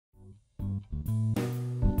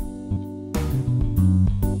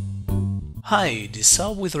Hi, this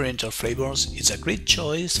soup with oriental flavors is a great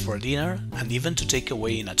choice for dinner and even to take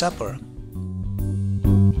away in a tupper.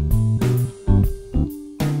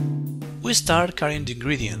 We start carrying the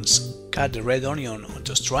ingredients. Cut the red onion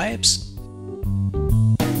onto stripes.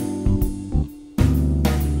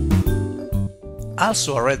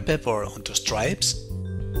 Also a red pepper onto stripes.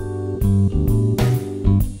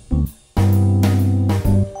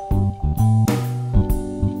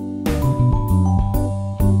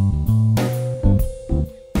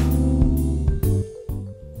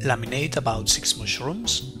 Laminate about 6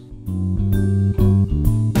 mushrooms.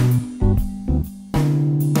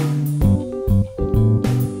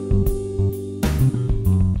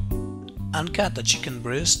 And cut the chicken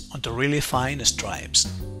breast onto really fine stripes.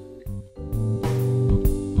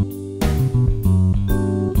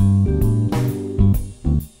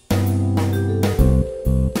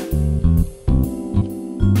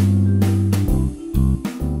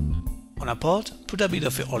 On a pot, put a bit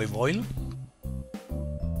of olive oil,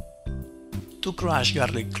 2 crushed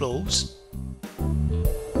garlic cloves,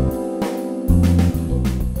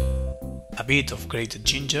 a bit of grated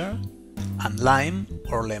ginger, and lime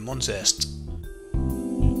or lemon zest.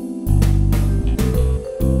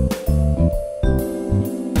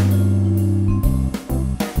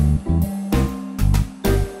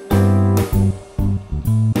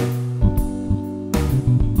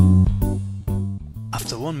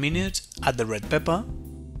 After 1 minute, add the red pepper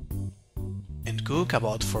and cook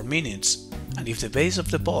about 4 minutes. And if the base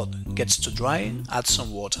of the pot gets too dry, add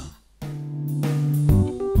some water.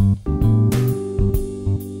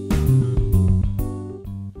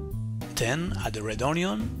 Then add the red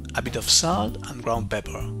onion, a bit of salt and ground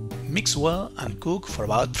pepper. Mix well and cook for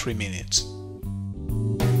about 3 minutes.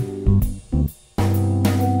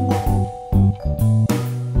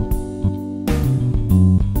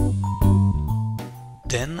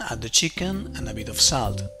 Then add the chicken and a bit of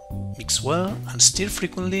salt. Mix well and stir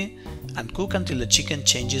frequently and cook until the chicken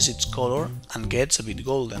changes its color and gets a bit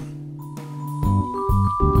golden.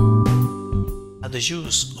 Add the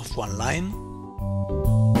juice of 1 lime,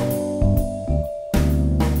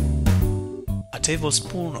 a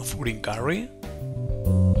tablespoon of green curry,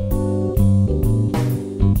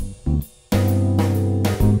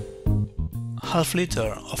 half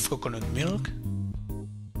liter of coconut milk,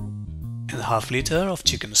 and half liter of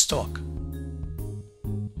chicken stock.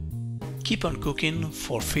 Keep on cooking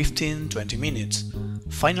for 15-20 minutes.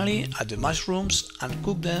 Finally, add the mushrooms and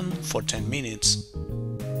cook them for 10 minutes.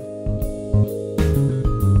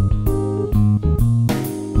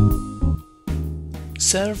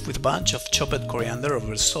 Serve with a bunch of chopped coriander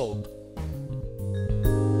over the soup.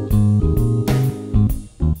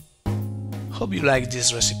 Hope you like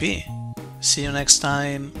this recipe. See you next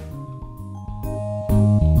time!